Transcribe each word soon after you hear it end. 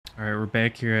Alright, we're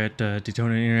back here at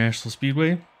Daytona International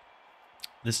Speedway.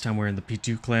 This time we're in the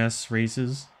P2 class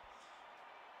races.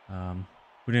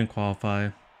 We didn't qualify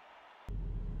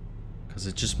because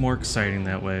it's just more exciting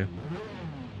that way.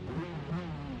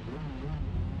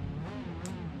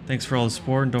 Thanks for all the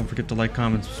support, and don't forget to like,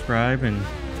 comment, subscribe, and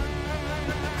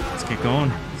let's get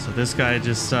going. So this guy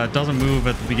just doesn't move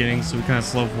at the beginning, so we kind of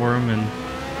slow for him, and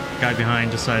the guy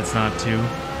behind decides not to.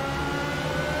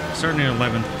 Starting in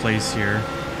 11th place here.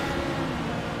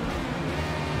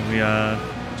 We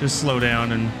just slow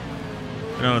down, and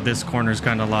I know this corner is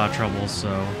kind of a lot of trouble,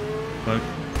 so, but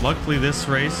luckily this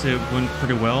race it went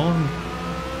pretty well.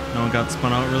 No one got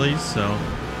spun out really, so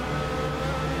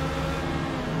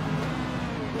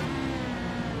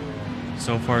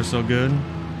far so good.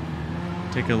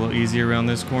 Take it a little easier around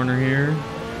this corner here.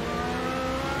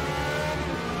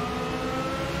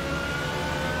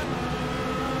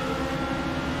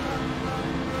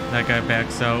 That guy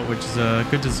backs out, which is a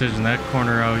good decision. That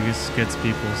corner always gets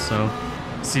people, so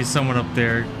see someone up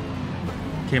there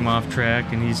came off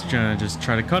track and he's gonna just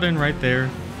try to cut in right there,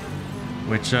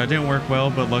 which didn't work well,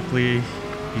 but luckily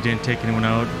he didn't take anyone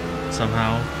out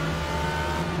somehow.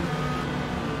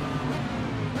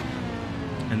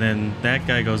 And then that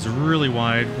guy goes really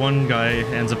wide. One guy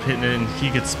ends up hitting it and he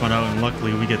gets spun out, and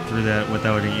luckily we get through that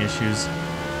without any issues,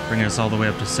 bringing us all the way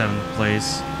up to 7th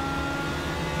place.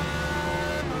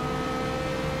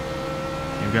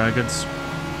 We've got a good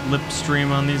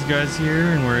slipstream on these guys here,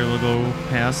 and we're able to go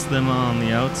past them on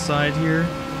the outside here.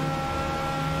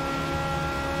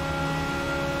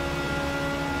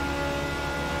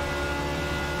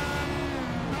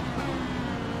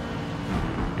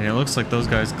 And it looks like those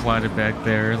guys collided back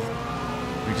there.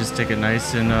 We just take it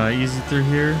nice and easy through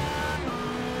here.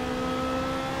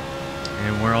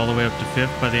 And we're all the way up to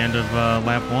 5th by the end of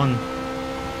lap 1.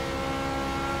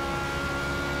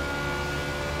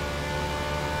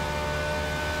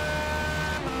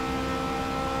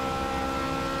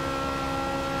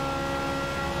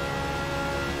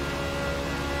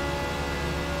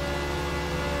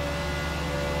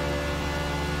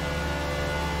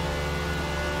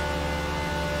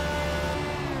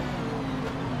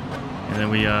 And then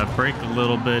we brake a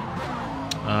little bit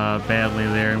badly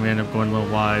there, and we end up going a little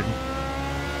wide.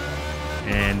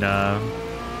 And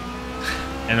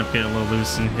end up getting a little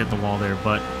loose and hit the wall there.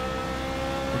 But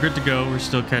we're good to go. We're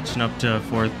still catching up to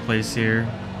 4th place here.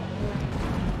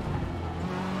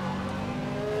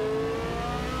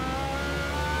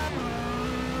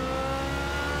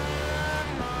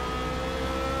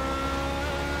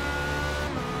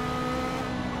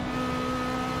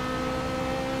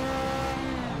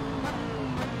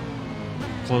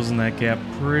 Closing that gap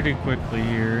pretty quickly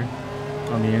here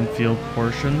on the infield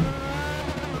portion.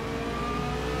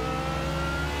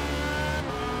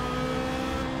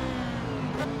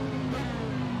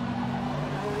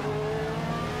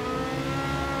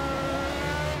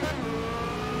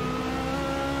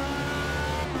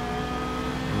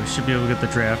 We should be able to get the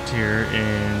draft here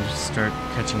and start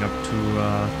catching up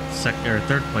to second or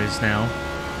 3rd place now.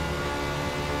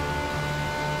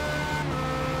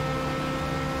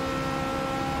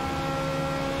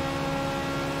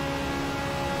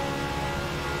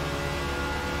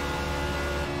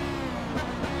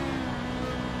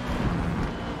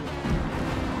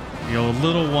 Go a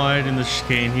little wide in the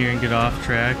chicane here and get off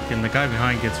track, and the guy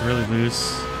behind gets really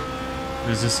loose.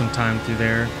 Loses some time through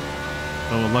there,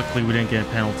 but luckily we didn't get a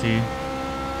penalty.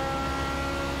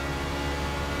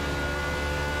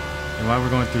 And while we're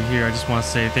going through here, I just want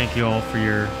to say thank you all for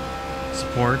your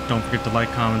support. Don't forget to like,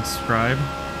 comment, subscribe.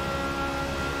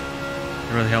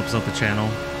 It really helps out the channel.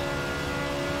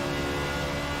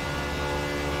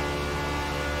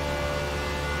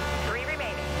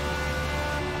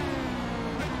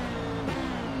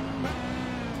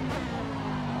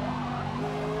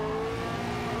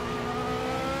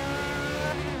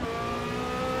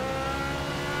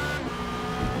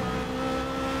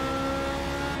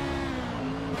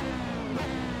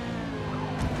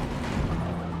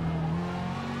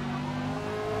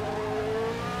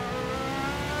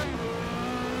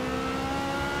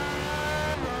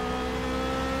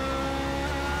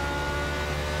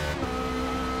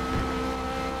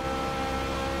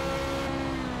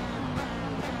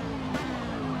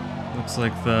 Looks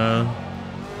like the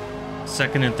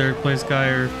 2nd and 3rd place guy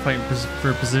are fighting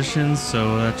for positions,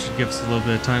 so that should give us a little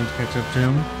bit of time to catch up to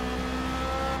him.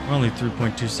 We're only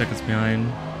 3.2 seconds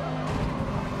behind.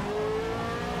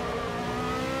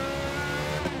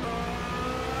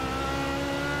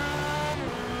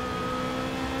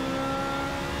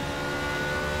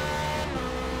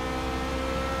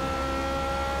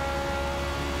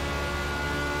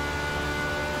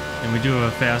 And And we do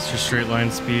have a faster straight line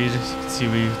speed. As you can see,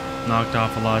 we knocked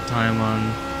off a lot of time on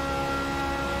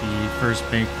the first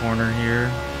bank corner here.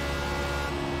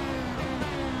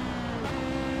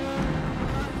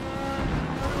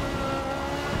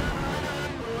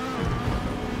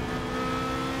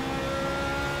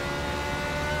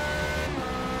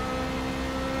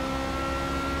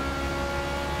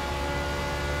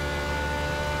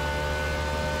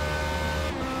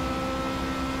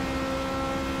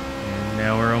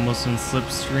 Now we're almost in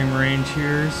slipstream range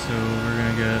here, so we're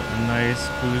gonna get a nice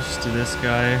boost to this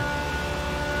guy.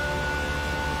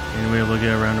 And we're able to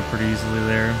get around it pretty easily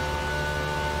there.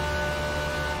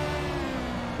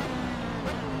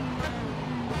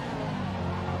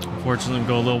 Unfortunately, we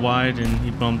go a little wide and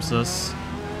he bumps us.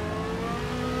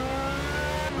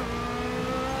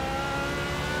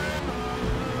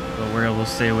 But we're able to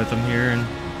stay with him here and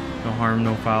no harm,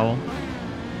 no foul.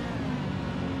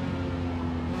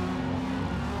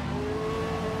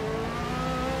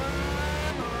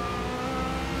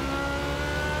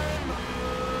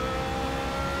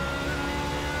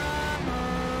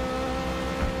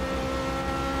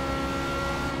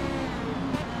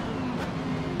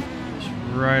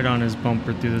 Right on his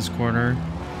bumper through this corner.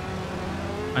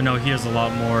 I know he has a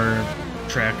lot more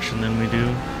traction than we do.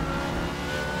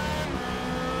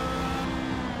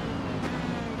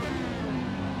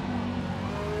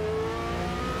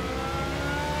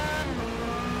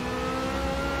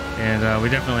 And we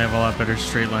definitely have a lot better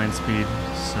straight line speed.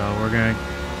 So we're gonna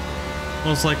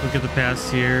most likely get the pass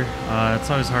here. It's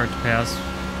always hard to pass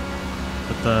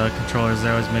with the controllers. They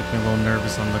always make me a little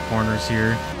nervous on the corners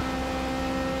here.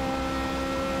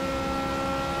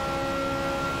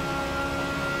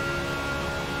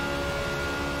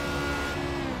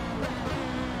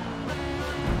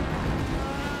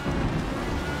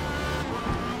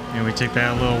 And we take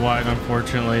that a little wide,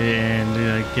 unfortunately, and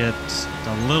get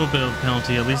a little bit of a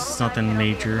penalty. At least it's nothing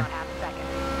major.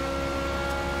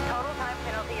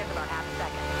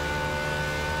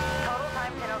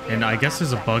 And I guess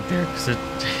there's a bug there because it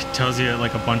tells you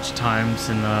like a bunch of times.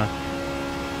 And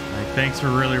like, thanks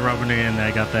for really rubbing it in. I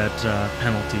got that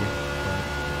penalty.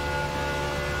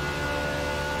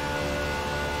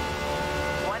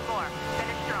 One more.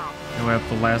 Finish strong. And we have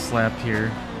the last lap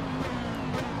here.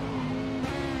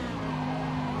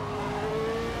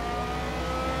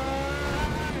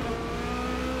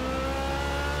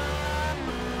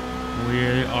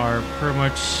 We are pretty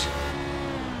much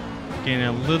getting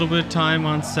a little bit of time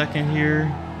on second here.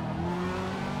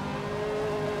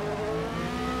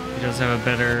 He does have a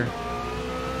better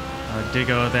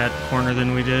dig out of that corner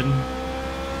than we did.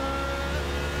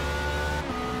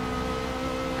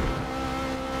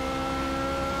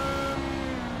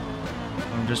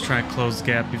 I'm just trying to close the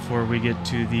gap before we get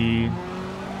to the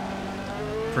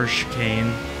first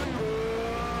chicane.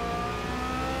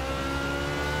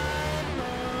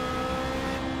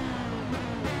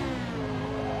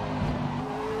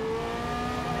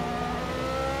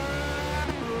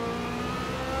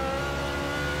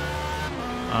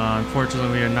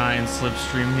 Unfortunately, we are not in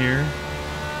slipstream here.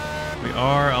 We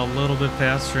are a little bit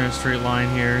faster in a straight line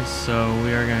here, so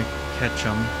we are going to catch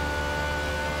them.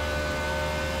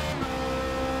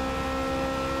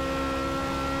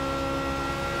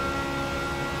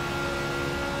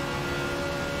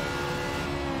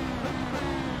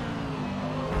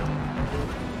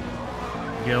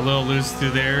 Get a little loose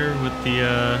through there with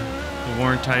the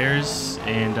worn tires,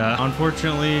 and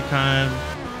unfortunately, kind of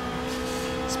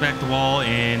smack the wall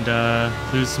and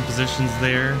lose some positions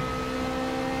there,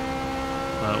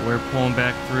 but we're pulling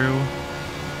back through.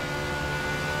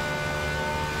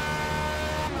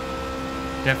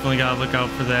 Definitely gotta look out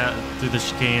for that through the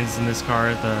chicanes in this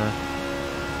car. The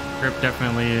grip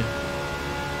definitely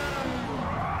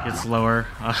gets lower.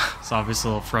 It's obviously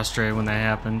a little frustrating when that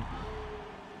happened,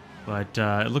 but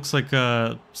it looks like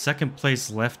second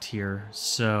place left here,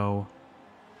 so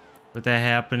with that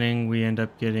happening we end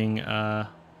up getting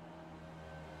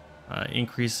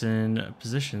increase in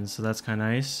positions, so that's kind of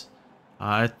nice.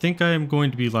 I think I'm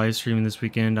going to be live streaming this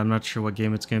weekend. I'm not sure what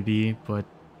game it's going to be, but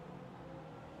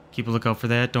keep a lookout for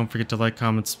that. Don't forget to like,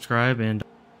 comment, subscribe, and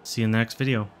see you in the next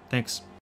video. Thanks.